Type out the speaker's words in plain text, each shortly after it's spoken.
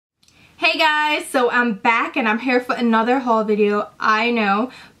guys, so I'm back and I'm here for another haul video. I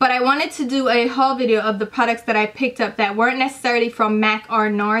know, but I wanted to do a haul video of the products that I picked up that weren't necessarily from MAC or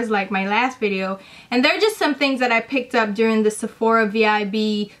NARS like my last video, and they're just some things that I picked up during the Sephora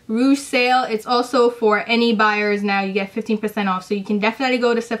VIB Rouge sale. It's also for any buyers now. You get 15% off, so you can definitely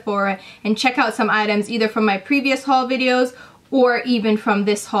go to Sephora and check out some items either from my previous haul videos or even from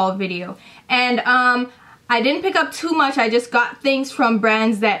this haul video. And I didn't pick up too much. I just got things from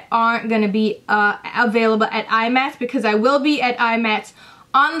brands that aren't going to be available at IMATS, because I will be at IMATS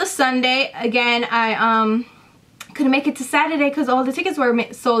on the Sunday. Again, I couldn't make it to Saturday because all the tickets were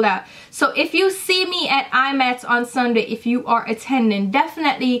sold out. So if you see me at IMATS on Sunday, if you are attending,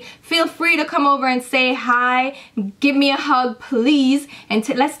 definitely feel free to come over and say hi, give me a hug please, and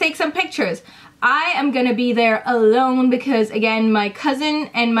let's take some pictures. I am gonna be there alone because, again, my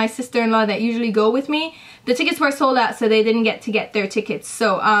cousin and my sister-in-law that usually go with me, the tickets were sold out, so they didn't get to get their tickets.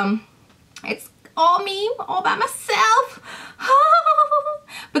 So it's all me, all by myself.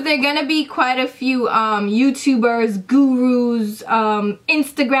 But there are gonna be quite a few YouTubers, gurus,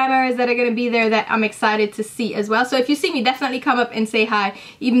 Instagrammers that are gonna be there that I'm excited to see as well. So if you see me, definitely come up and say hi,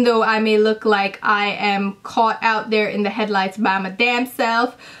 even though I may look like I am caught out there in the headlights by my damn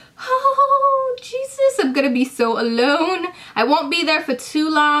self. Oh, Jesus, I'm gonna be so alone. I won't be there for too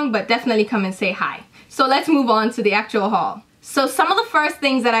long, but definitely come and say hi. So let's move on to the actual haul. So some of the first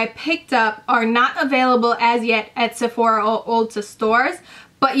things that I picked up are not available as yet at Sephora or Ulta stores,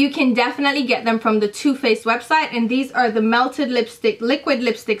 but you can definitely get them from the Too Faced website, and these are the melted lipstick, liquid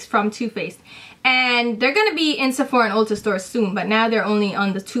lipsticks from Too Faced. And they're gonna be in Sephora and Ulta stores soon, but now they're only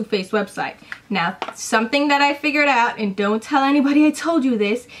on the Too Faced website. Now, something that I figured out, and don't tell anybody I told you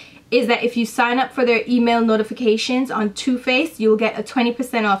this, is that if you sign up for their email notifications on Too Faced, you'll get a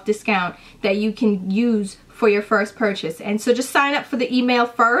 20% off discount that you can use for your first purchase. And so just sign up for the email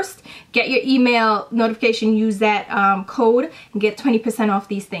first, get your email notification, use that code, and get 20% off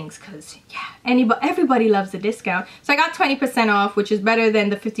these things, because yeah, everybody loves a discount. So I got 20% off, which is better than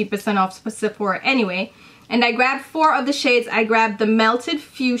the 50% off for Sephora anyway. And I grabbed 4 of the shades. I grabbed the Melted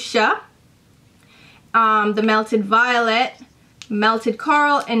Fuchsia, the Melted Violet, Melted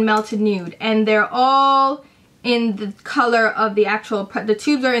Coral, and Melted Nude, and they're all in the color of the actual the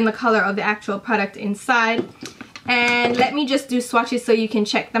tubes are in the color of the actual product inside. And let me just do swatches so you can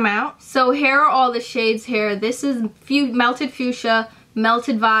check them out. So here are all the shades here. This is Melted Fuchsia,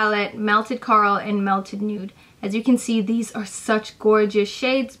 Melted Violet, Melted Coral, and Melted Nude. As you can see, these are such gorgeous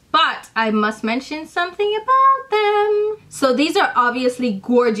shades, but I must mention something about them. So these are obviously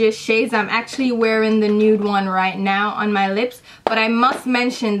gorgeous shades. I'm actually wearing the nude one right now on my lips, but I must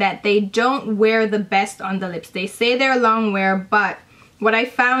mention that they don't wear the best on the lips. They say they're long wear, but what I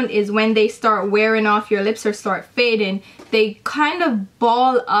found is when they start wearing off your lips or start fading, they kind of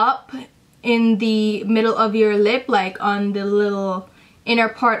ball up in the middle of your lip, like on the little inner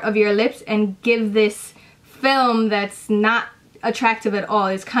part of your lips, and give this film that's not attractive at all.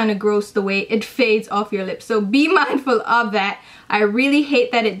 It's kind of gross the way it fades off your lips, so be mindful of that. I really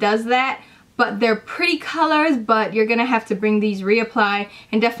hate that it does that, but they're pretty colors, but you're gonna have to bring these reapply,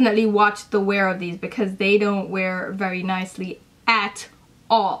 and definitely watch the wear of these because they don't wear very nicely at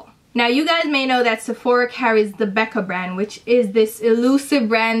all. Now, you guys may know that Sephora carries the Becca brand, which is this elusive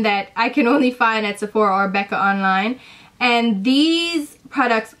brand that I can only find at Sephora or Becca online, and these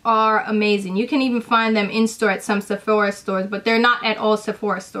products are amazing. You can even find them in store at some Sephora stores, but they're not at all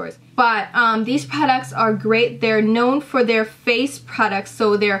Sephora stores. But these products are great. They're known for their face products.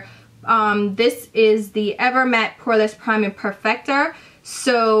 So they're this is the Ever Matte Poreless Priming Perfector.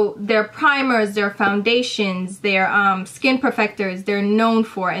 So their primers, their foundations, their skin perfectors, they're known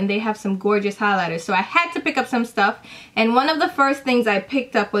for, and they have some gorgeous highlighters. So I had to pick up some stuff, and one of the first things I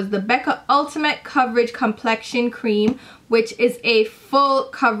picked up was the Becca Ultimate Coverage Complexion Cream, which is a full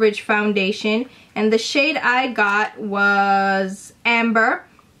coverage foundation, and the shade I got was Amber.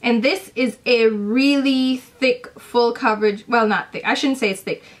 And this is a really thick full coverage, well, not thick, I shouldn't say it's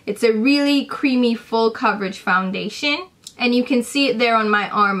thick, it's a really creamy full coverage foundation. And you can see it there on my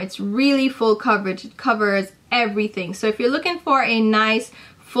arm. It's really full coverage. It covers everything. So if you're looking for a nice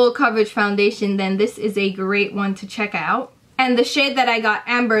full coverage foundation, then this is a great one to check out. And the shade that I got,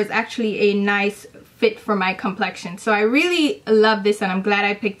 Amber, is actually a nice fit for my complexion. So I really love this, and I'm glad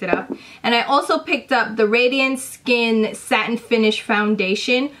I picked it up. And I also picked up the Radiant Skin Satin Finish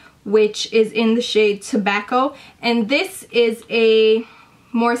Foundation, which is in the shade Tobacco. And this is a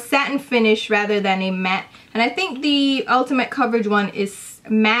more satin finish rather than a matte, and I think the Ultimate Coverage one is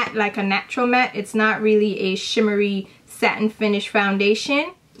matte, like a natural matte. It's not really a shimmery satin finish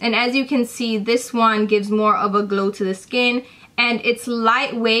foundation. And as you can see, this one gives more of a glow to the skin, and it's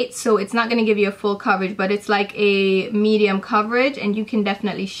lightweight, so it's not going to give you a full coverage, but it's like a medium coverage and you can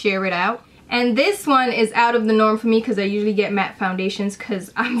definitely sheer it out. And this one is out of the norm for me because I usually get matte foundations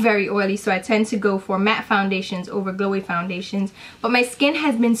because I'm very oily, so I tend to go for matte foundations over glowy foundations. But my skin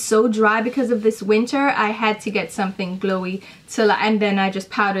has been so dry because of this winter, I had to get something glowy and then I just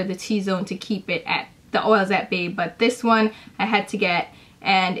powdered the T-zone to keep it at the oils at bay. But this one I had to get,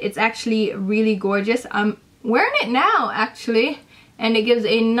 and it's actually really gorgeous. I'm wearing it now actually, and it gives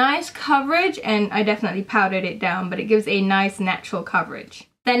a nice coverage, and I definitely powdered it down, but it gives a nice natural coverage.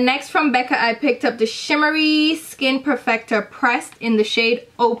 Then next from Becca, I picked up the Shimmery Skin Perfector Pressed in the shade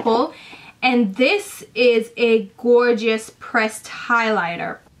Opal, and this is a gorgeous pressed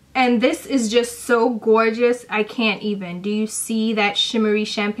highlighter. And this is just so gorgeous, I can't even. Do you see that shimmery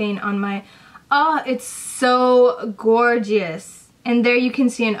champagne on my... Oh, it's so gorgeous. And there you can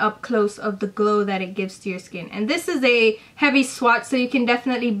see an up close of the glow that it gives to your skin. And this is a heavy swatch, so you can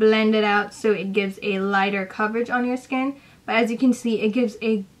definitely blend it out so it gives a lighter coverage on your skin. But as you can see, it gives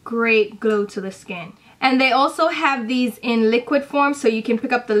a great glow to the skin. And they also have these in liquid form, so you can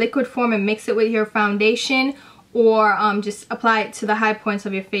pick up the liquid form and mix it with your foundation, or just apply it to the high points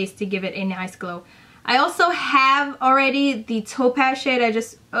of your face to give it a nice glow. I also have already the Topaz shade.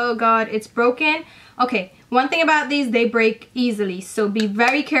 Oh god, it's broken. Okay, one thing about these, they break easily, so be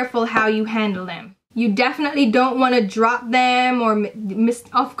very careful how you handle them. You definitely don't want to drop them, or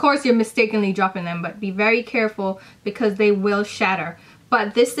of course you're mistakenly dropping them, but be very careful because they will shatter.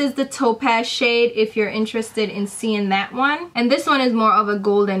 But this is the Topaz shade if you're interested in seeing that one. And this one is more of a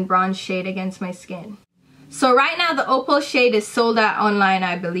golden bronze shade against my skin. So right now the Opal shade is sold out online,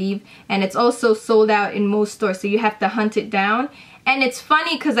 I believe, and it's also sold out in most stores, so you have to hunt it down. And it's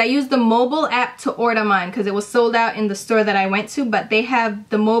funny because I used the mobile app to order mine because it was sold out in the store that I went to, but they have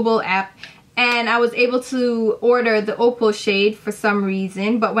the mobile app, and I was able to order the Opal shade for some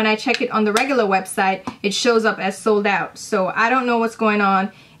reason, but when I check it on the regular website, it shows up as sold out. So I don't know what's going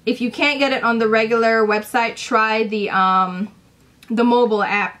on. If you can't get it on the regular website, try the mobile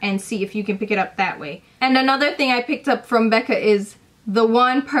app and see if you can pick it up that way. And another thing I picked up from Becca is the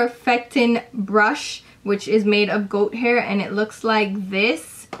one Perfecting brush, which is made of goat hair, and it looks like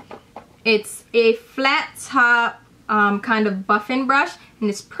this. It's a flat top kind of buffing brush, and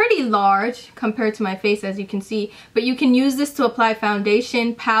it's pretty large compared to my face, as you can see, but you can use this to apply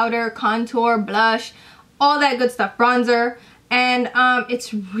foundation, powder, contour, blush, all that good stuff, bronzer. And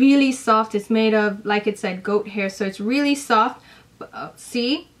it's really soft. It's made of, like it said, goat hair, so it's really soft.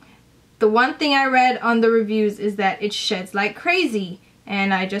 See, the one thing I read on the reviews is that it sheds like crazy,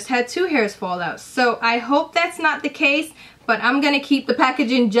 and I just had 2 hairs fall out. So I hope that's not the case, but I'm gonna keep the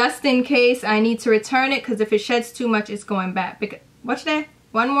packaging just in case I need to return it, because if it sheds too much, it's going back. Watch that.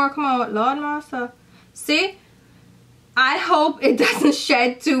 One more, come on, Lord Master. See, I hope it doesn't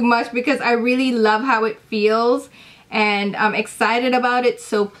shed too much because I really love how it feels and I'm excited about it,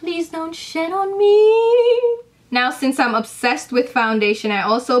 so please don't shed on me. Now, since I'm obsessed with foundation, I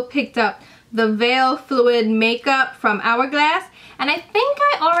also picked up the Veil Fluid Makeup from Hourglass, and I think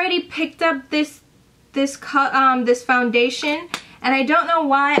I already picked up this foundation, and I don't know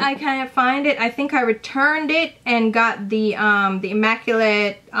why I can't find it. I think I returned it and got the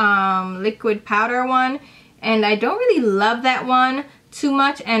Immaculate liquid powder one, and I don't really love that one too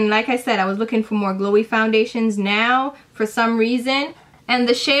much. And like I said, I was looking for more glowy foundations now for some reason, and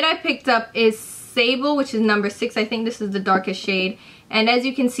the shade I picked up is Sable, which is number 6. I think this is the darkest shade, and as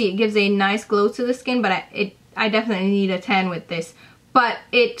you can see, it gives a nice glow to the skin, but I definitely need a tan with this. But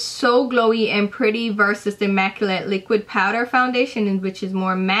it's so glowy and pretty versus the Immaculate liquid powder foundation, which is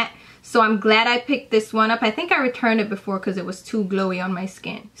more matte. So I'm glad I picked this one up. I think I returned it before because it was too glowy on my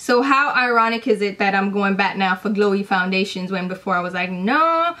skin. So how ironic is it that I'm going back now for glowy foundations when before I was like,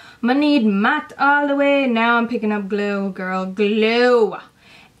 no, I'm gonna need matte all the way. Now I'm picking up glow, girl, glow.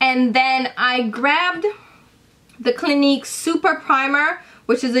 And then I grabbed the Clinique Superprimer,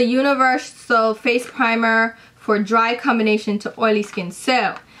 which is a universal face primer for dry combination to oily skin.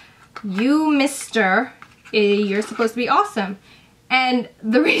 So, you mister, you're supposed to be awesome. And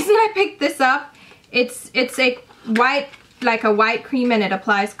the reason I picked this up, it's a white, like a white cream, and it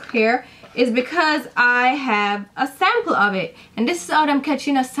applies clear, is because I have a sample of it. And this is how I'm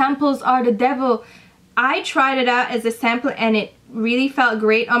catching samples are the devil. I tried it out as a sample and it really felt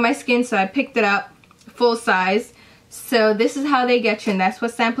great on my skin, so I picked it up full size. So this is how they get you, and that's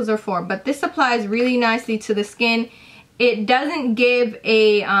what samples are for. But this applies really nicely to the skin. It doesn't give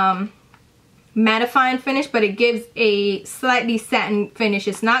a mattifying finish, but it gives a slightly satin finish.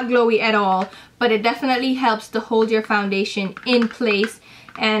 It's not glowy at all, but it definitely helps to hold your foundation in place,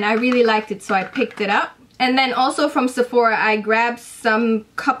 and I really liked it, so I picked it up. And then also from Sephora, I grabbed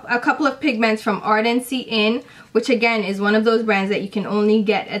a couple of pigments from Ardency, which again is one of those brands that you can only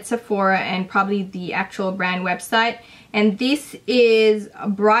get at Sephora and probably the actual brand website. And this is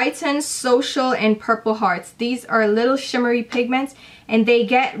Brighton, Social, and Purple Hearts. These are little shimmery pigments, and they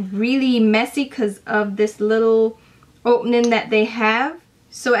get really messy because of this little opening that they have.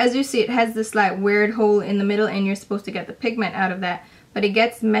 So as you see, it has this like weird hole in the middle, and you're supposed to get the pigment out of that. But it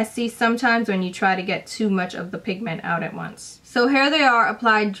gets messy sometimes when you try to get too much of the pigment out at once. So here they are,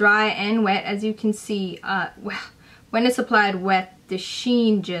 applied dry and wet. As you can see, well, when it's applied wet, the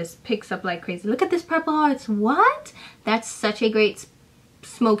sheen just picks up like crazy. Look at this Purple Hearts. What? That's such a great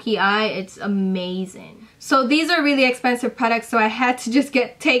smoky eye. It's amazing. So these are really expensive products, so I had to just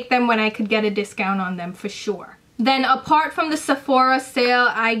take them when I could get a discount on them for sure. Then apart from the Sephora sale,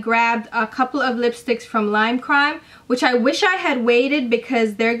 I grabbed a couple of lipsticks from LimeCrime, which I wish I had waited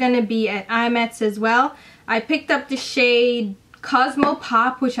because they're going to be at IMATS as well. I picked up the shade Cosmo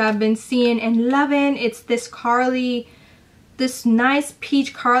Pop, which I've been seeing and loving. It's this nice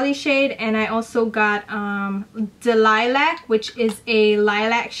peach Carly shade, and I also got the Lilac, which is a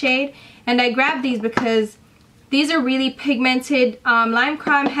lilac shade. And I grabbed these because these are really pigmented.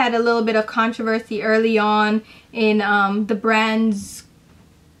 LimeCrime had a little bit of controversy early on in the brand's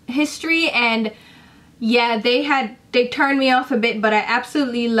history, and yeah, they turned me off a bit, but I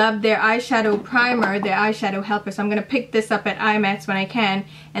absolutely love their eyeshadow primer, their eyeshadow helper. So I'm going to pick this up at IMATS when I can.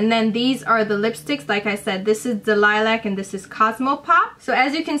 And then these are the lipsticks. Like I said, this is the Lilac and this is Cosmo Pop. So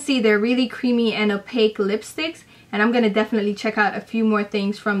as you can see, they're really creamy and opaque lipsticks, and I'm going to definitely check out a few more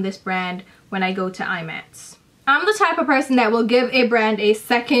things from this brand when I go to IMATS. I'm the type of person that will give a brand a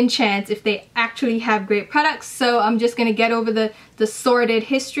second chance if they actually have great products, so I'm just going to get over the sordid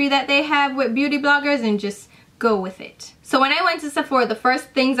history that they have with beauty bloggers and just go with it. So when I went to Sephora, the first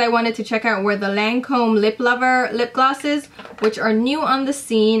things I wanted to check out were the Lancôme Lip Lover lip glosses, which are new on the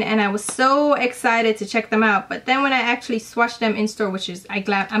scene, and I was so excited to check them out. But then when I actually swatched them in store, which is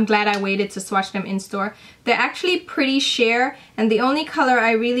I'm glad I waited to swatch them in store, they're actually pretty sheer, and the only color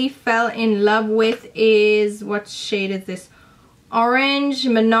I really fell in love with is, what shade is this? Orange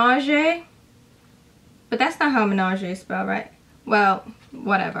Manege? But that's not how Manege is spelled, right? Well,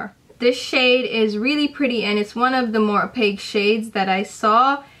 whatever. This shade is really pretty, and it's one of the more opaque shades that I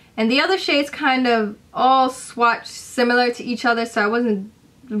saw. And the other shades kind of all swatched similar to each other, so I wasn't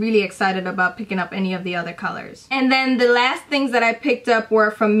really excited about picking up any of the other colors. And then the last things that I picked up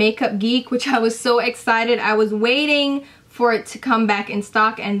were from Makeup Geek, which I was so excited. I was waiting for it to come back in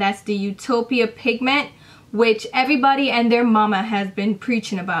stock, and that's the Utopia pigment, which everybody and their mama has been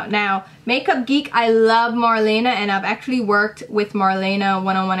preaching about. Now, Makeup Geek, I love Marlena, and I've actually worked with Marlena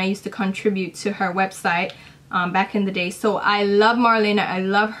one-on-one. I used to contribute to her website back in the day. So I love Marlena. I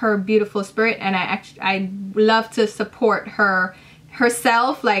love her beautiful spirit, and I love to support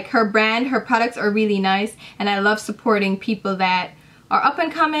herself, like her brand. Her products are really nice, and I love supporting people that are up and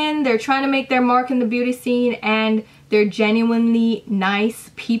coming. They're trying to make their mark in the beauty scene, and they're genuinely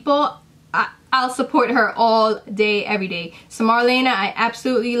nice people. I'll support her all day, every day. So Marlena, I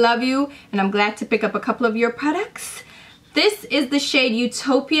absolutely love you, and I'm glad to pick up a couple of your products. This is the shade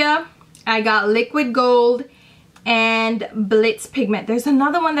Utopia. I got Liquid Gold and Blitz pigment. There's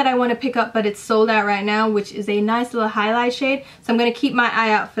another one that I want to pick up, but it's sold out right now, which is a nice little highlight shade. So I'm going to keep my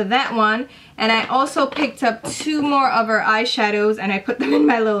eye out for that one. And I also picked up two more of her eyeshadows, and I put them in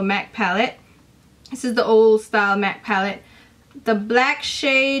my little MAC palette. This is the old style MAC palette. The black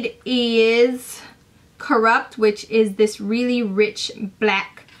shade is Corrupt, which is this really rich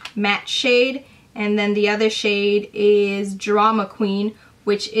black matte shade. And then the other shade is Drama Queen,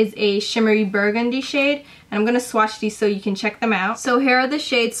 which is a shimmery burgundy shade. And I'm going to swatch these so you can check them out. So here are the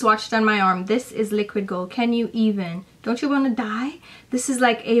shades swatched on my arm. This is Liquid Gold. Can you even? Don't you want to die? This is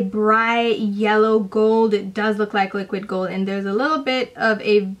like a bright yellow gold. It does look like liquid gold, and there's a little bit of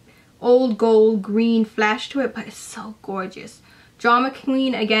a old gold green flash to it, but it's so gorgeous. Drama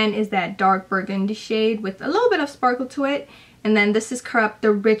Queen, again, is that dark burgundy shade with a little bit of sparkle to it. And then this is Corrupt,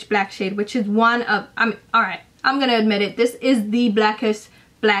 the rich black shade, which is one of, alright, I'm gonna admit it, this is the blackest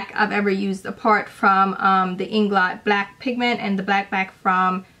black I've ever used, apart from the Inglot black pigment and the black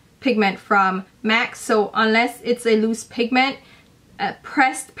pigment from MAC. So unless it's a loose pigment,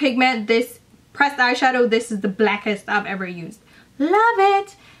 pressed pigment, this pressed eyeshadow, this is the blackest I've ever used. Love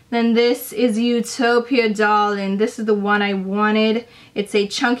it! Then this is Utopia Darling. This is the one I wanted. It's a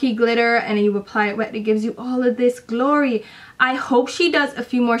chunky glitter, and you apply it wet. It gives you all of this glory. I hope she does a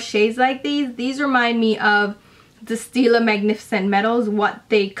few more shades like these. These remind me of the Stila Magnificent Metals, what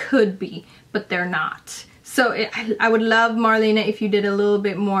they could be, but they're not. So I would love, Marlena, if you did a little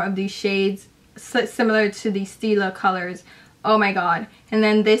bit more of these shades, similar to the Stila colors. Oh my god. And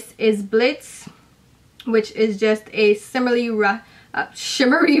then this is Blitz, which is just a shimmery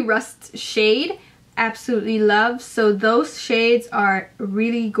rust shade. Absolutely love. So those shades are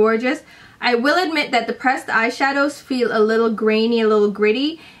really gorgeous. I will admit that the pressed eyeshadows feel a little grainy, a little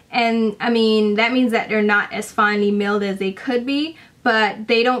gritty, and I mean that means that they're not as finely milled as they could be, but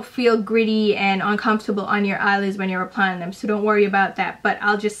they don't feel gritty and uncomfortable on your eyelids when you're applying them, so don't worry about that. But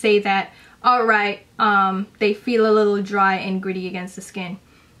I'll just say that, alright, they feel a little dry and gritty against the skin.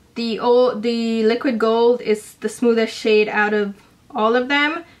 The liquid gold is the smoothest shade out of all of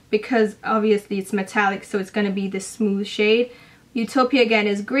them because obviously it's metallic, so it's going to be this smooth shade. Utopia again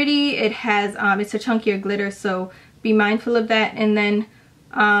is gritty. It has it's a chunkier glitter, so be mindful of that. And then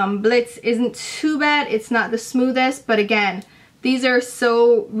Blitz isn't too bad. It's not the smoothest, but again, these are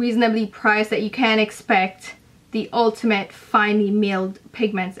so reasonably priced that you can't expect the ultimate finely milled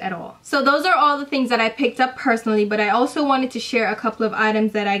pigments at all. So those are all the things that I picked up personally, but I also wanted to share a couple of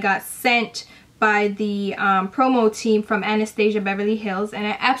items that I got sent by the promo team from Anastasia Beverly Hills, and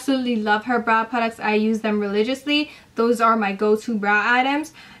I absolutely love her brow products. I use them religiously. Those are my go-to brow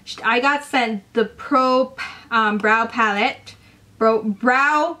items. I got sent the Brow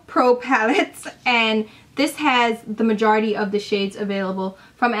Pro Palettes, and this has the majority of the shades available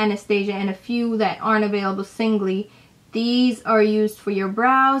from Anastasia and a few that aren't available singly. These are used for your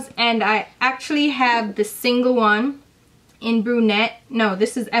brows, and I actually have the single one in brunette. No,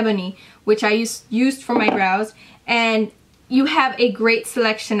 this is ebony, which I used for my brows, and you have a great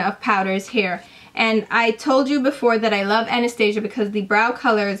selection of powders here. And I told you before that I love Anastasia because the brow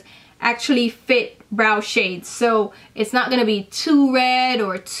colors actually fit brow shades, so it's not going to be too red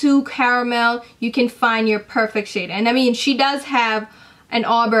or too caramel. You can find your perfect shade. And I mean, she does have an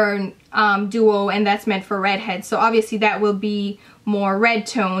auburn duo, and that's meant for redheads, so obviously that will be more red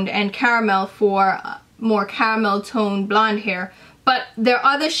toned, and caramel for more caramel toned blonde hair. But there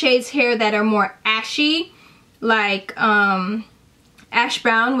are other shades here that are more ashy, like ash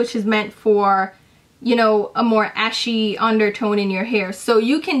brown, which is meant for, you know, a more ashy undertone in your hair. So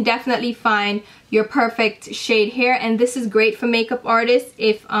you can definitely find your perfect shade here, and this is great for makeup artists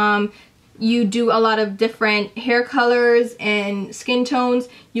if you do a lot of different hair colors and skin tones.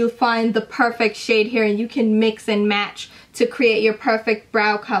 You'll find the perfect shade here, and you can mix and match to create your perfect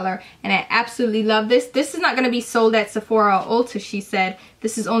brow color. And I absolutely love this. This is not going to be sold at Sephora or Ulta, she said.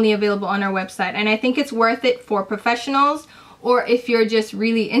 This is only available on our website, and I think it's worth it for professionals, or if you're just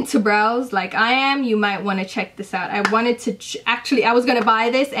really into brows like I am, you might want to check this out. I wanted to actually, I was going to buy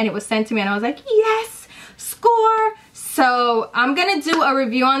this and it was sent to me and I was like, yes, score. So I'm going to do a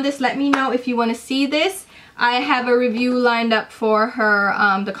review on this. Let me know if you want to see this. I have a review lined up for her,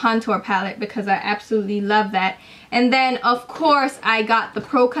 the contour palette, because I absolutely love that. And then of course I got the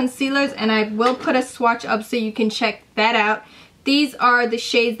Pro Concealers, and I will put a swatch up so you can check that out. These are the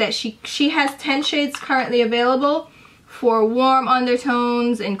shades that she has 10 shades currently available for warm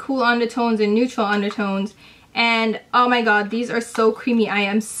undertones and cool undertones and neutral undertones. And oh my god, these are so creamy. I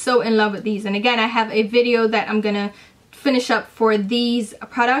am so in love with these. And again, I have a video that I'm gonna finish up for these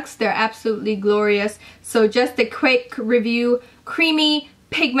products. They're absolutely glorious. So just a quick review. Creamy,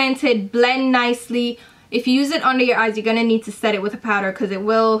 pigmented, blend nicely. If you use it under your eyes, you're gonna need to set it with a powder because it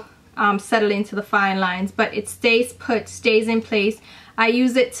will settle into the fine lines, but it stays put, stays in place. I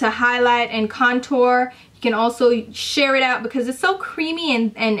use it to highlight and contour. You can also share it out because it's so creamy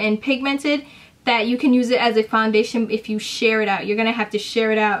and pigmented that you can use it as a foundation if you share it out. You're gonna have to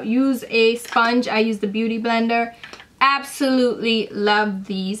share it out. Use a sponge. I use the Beauty Blender. Absolutely love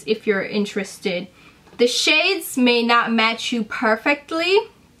these if you're interested. The shades may not match you perfectly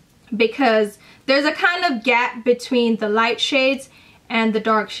because there's a kind of gap between the light shades and the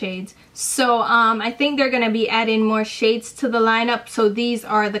dark shades. So I think they're going to be adding more shades to the lineup. So these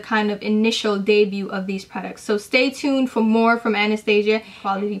are the kind of initial debut of these products. So stay tuned for more from Anastasia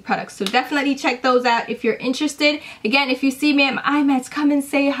quality products. So definitely check those out if you're interested. Again, if you see me at my IMATs, come and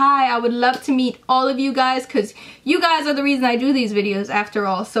say hi. I would love to meet all of you guys because you guys are the reason I do these videos after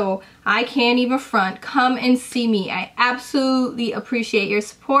all. So I can't even front. Come and see me. I absolutely appreciate your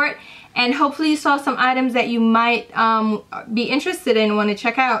support. And hopefully you saw some items that you might be interested in and want to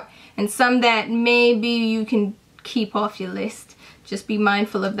check out. And some that maybe you can keep off your list. Just be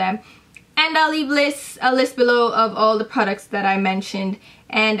mindful of them. And I'll leave a list below of all the products that I mentioned.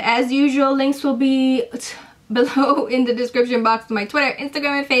 And as usual, links will be below in the description box to my Twitter,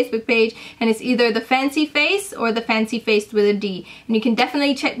 Instagram, and Facebook page. And it's either the Fancy Face or the Fancy Faced with a D. And you can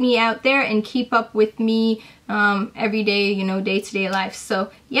definitely check me out there and keep up with me every day, you know, day-to-day life.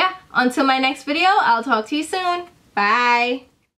 So yeah, until my next video, I'll talk to you soon. Bye.